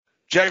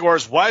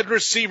Jaguars wide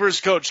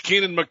receivers coach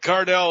Keenan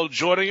McCardell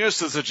joining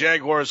us as the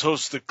Jaguars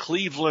host the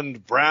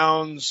Cleveland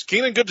Browns.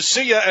 Keenan, good to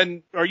see you.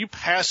 And are you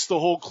past the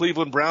whole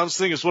Cleveland Browns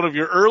thing? It's one of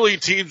your early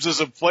teams as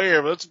a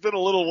player, but it's been a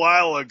little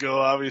while ago,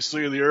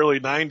 obviously, in the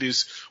early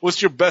 90s.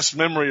 What's your best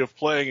memory of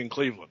playing in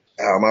Cleveland?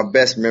 My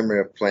best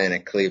memory of playing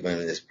in Cleveland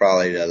is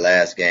probably the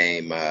last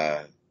game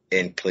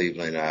in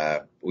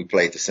Cleveland. We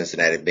played the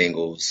Cincinnati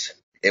Bengals.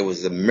 It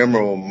was a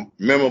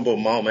memorable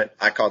moment.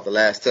 I caught the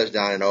last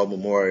touchdown in Old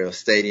Memorial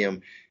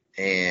Stadium.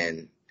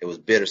 And it was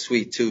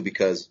bittersweet too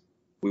because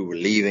we were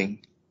leaving,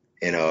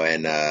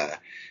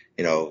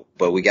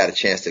 but we got a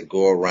chance to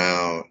go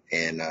around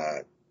and,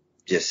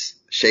 just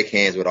shake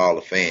hands with all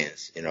the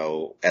fans.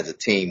 As a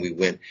team,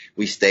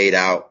 we stayed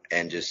out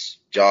and just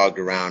jogged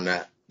around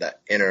the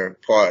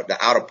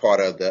outer part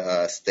of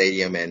the,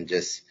 stadium and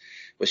just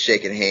was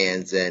shaking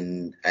hands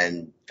and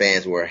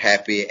fans were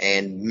happy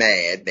and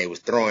mad. They was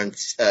throwing,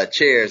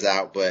 chairs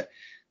out, but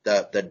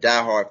the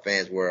diehard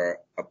fans were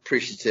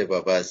appreciative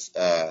of us,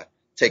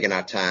 taking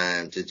our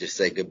time to just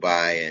say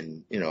goodbye.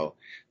 And,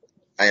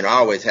 I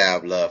always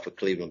have love for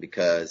Cleveland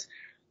because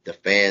the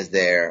fans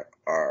there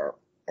are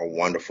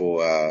wonderful.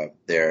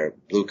 They're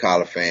blue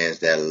collar fans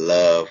that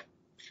love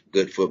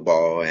good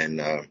football.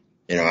 And,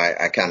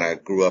 I kind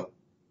of grew up.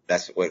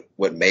 That's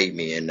what made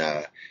me in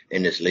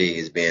this league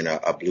is being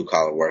a blue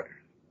collar worker.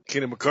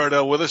 Keenan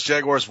McCardell with us,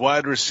 Jaguars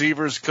wide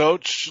receivers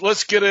coach.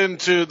 Let's get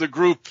into the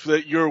group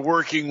that you're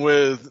working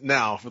with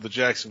now for the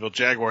Jacksonville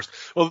Jaguars.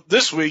 Well,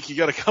 this week you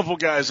got a couple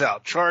guys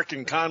out. Chark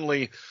and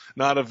Conley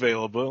not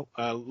available.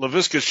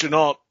 Laviska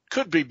Shenault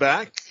could be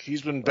back.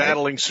 He's been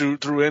battling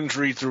through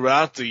injury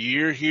throughout the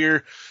year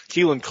here.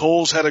 Keelan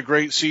Cole's had a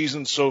great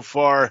season so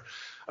far.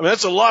 I mean,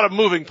 that's a lot of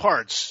moving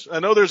parts. I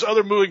know there's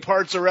other moving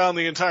parts around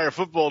the entire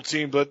football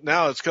team, but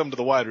now it's come to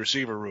the wide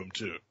receiver room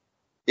too.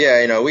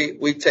 Yeah,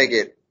 we take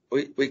it.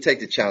 We take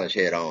the challenge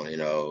head on,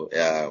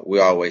 we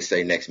always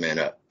say next man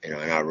up, in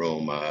our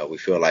room. We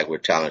feel like we're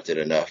talented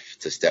enough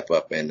to step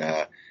up and,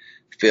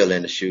 fill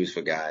in the shoes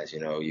for guys.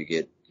 You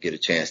get a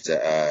chance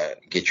to,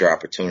 get your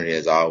opportunity.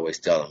 As I always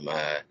tell them,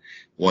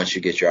 once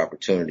you get your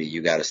opportunity,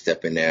 you got to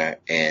step in there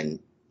and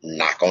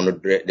knock on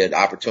the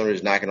opportunity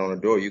is knocking on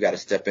the door. You got to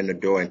step in the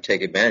door and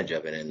take advantage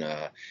of it. And,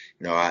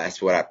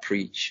 that's what I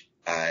preach.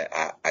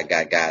 I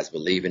got guys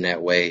believing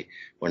that way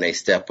when they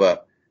step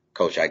up.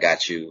 Coach, I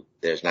got you.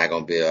 There's not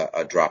going to be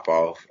a drop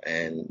off.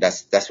 And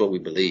that's what we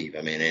believe.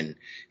 I mean, and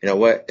you know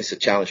what? It's a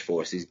challenge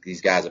for us.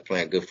 These guys are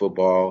playing good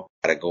football.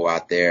 Got to go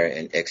out there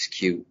and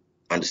execute,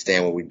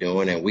 understand what we're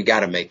doing, and we got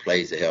to make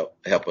plays to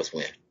help us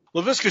win.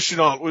 Laviska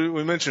Shenault,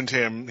 we mentioned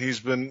him. He's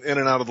been in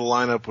and out of the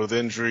lineup with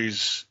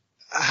injuries.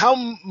 How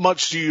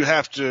much do you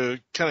have to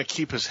kind of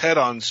keep his head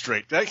on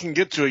straight? That can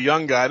get to a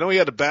young guy. I know he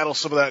had to battle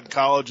some of that in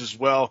college as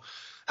well.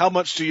 How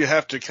much do you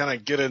have to kind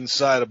of get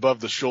inside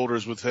above the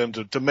shoulders with him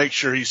to make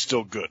sure he's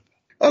still good?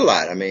 A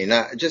lot. I mean,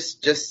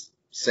 just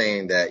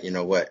saying that,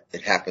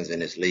 it happens in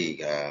this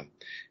league.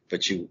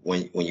 But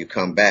when you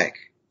come back,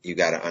 you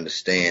got to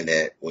understand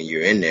that when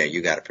you're in there,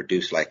 you got to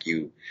produce like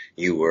you're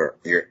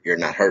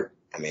not hurt.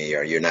 I mean,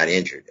 you're not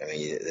injured. I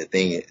mean, the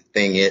thing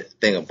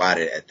about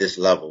it at this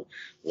level,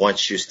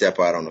 once you step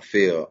out on the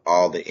field,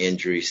 all the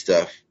injury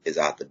stuff is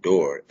out the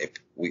door. If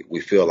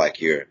we feel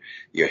like you're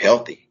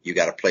healthy, you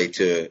got to play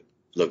to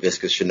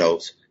Laviska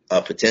Shenault's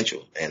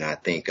potential. And I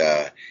think,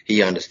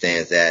 he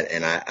understands that.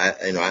 And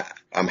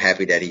I'm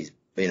happy that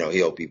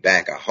he'll be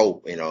back. I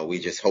hope, we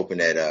just hoping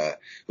that,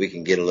 we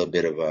can get a little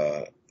bit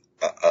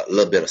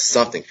of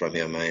something from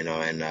him,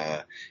 and,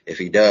 if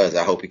he does,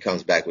 I hope he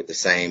comes back with the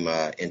same,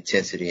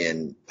 intensity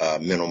and,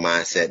 mental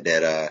mindset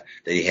that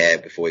he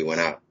had before he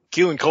went out.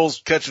 Keelan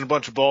Cole's catching a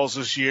bunch of balls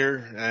this year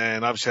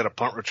and obviously had a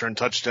punt return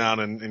touchdown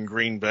in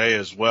Green Bay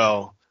as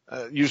well.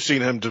 You've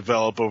seen him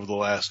develop over the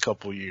last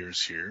couple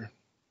years here.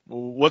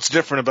 What's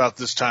different about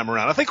this time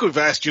around? I think we've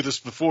asked you this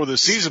before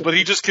this season, but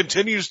he just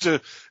continues to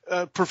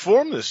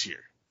perform this year.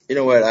 You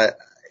know what?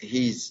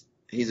 He's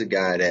a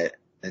guy that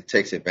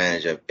takes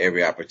advantage of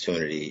every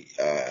opportunity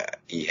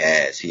he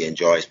has. He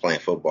enjoys playing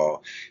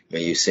football. I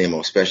mean, you see him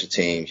on special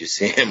teams. You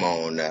see him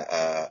on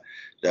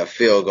the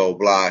field goal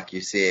block.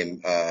 You see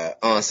him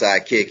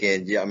onside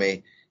kicking. I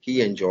mean,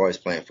 he enjoys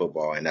playing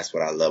football, and that's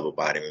what I love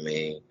about him. I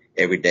mean,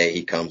 every day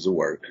he comes to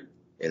work.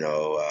 He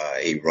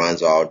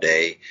runs all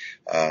day.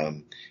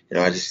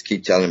 I just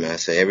keep telling him, I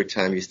say, every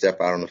time you step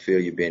out on the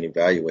field, you're being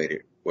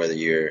evaluated, whether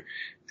you're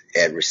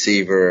at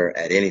receiver,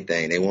 at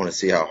anything. They want to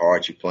see how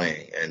hard you're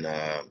playing. And,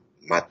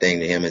 my thing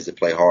to him is to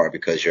play hard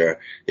because your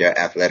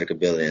athletic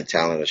ability and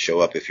talent will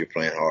show up if you're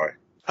playing hard.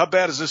 How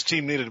bad does this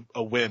team need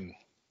a win,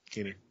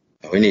 Keenan?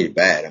 We need it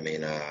bad. I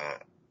mean,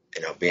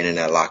 being in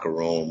that locker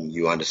room,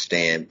 you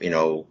understand,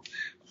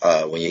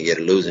 when you get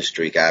a losing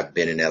streak, I've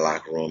been in that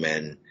locker room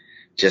and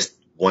just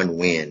one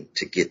win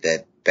to get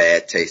that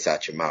bad taste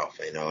out your mouth,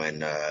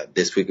 and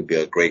this week would be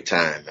a great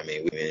time. I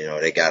mean,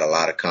 they got a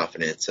lot of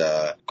confidence,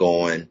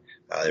 going.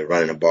 They're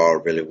running the ball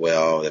really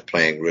well. They're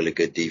playing really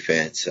good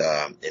defense,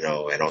 and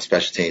on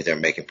special teams, they're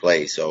making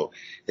plays. So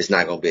it's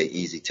not going to be an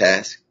easy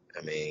task.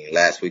 I mean,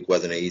 last week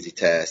wasn't an easy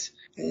task.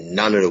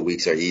 none of the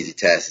weeks are easy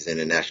tasks in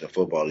the National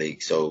Football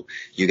League. So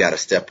you got to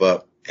step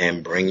up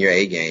and bring your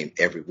A game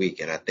every week.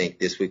 And I think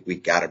this week we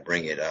got to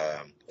bring it.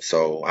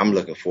 So I'm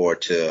looking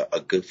forward to a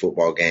good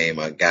football game.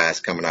 Guys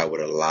coming out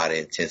with a lot of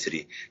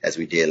intensity as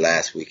we did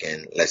last week.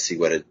 And let's see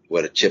where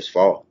the chips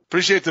fall.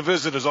 Appreciate the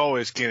visit as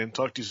always, Ken.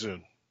 Talk to you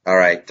soon. All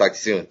right. Talk to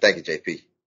you soon. Thank you, JP.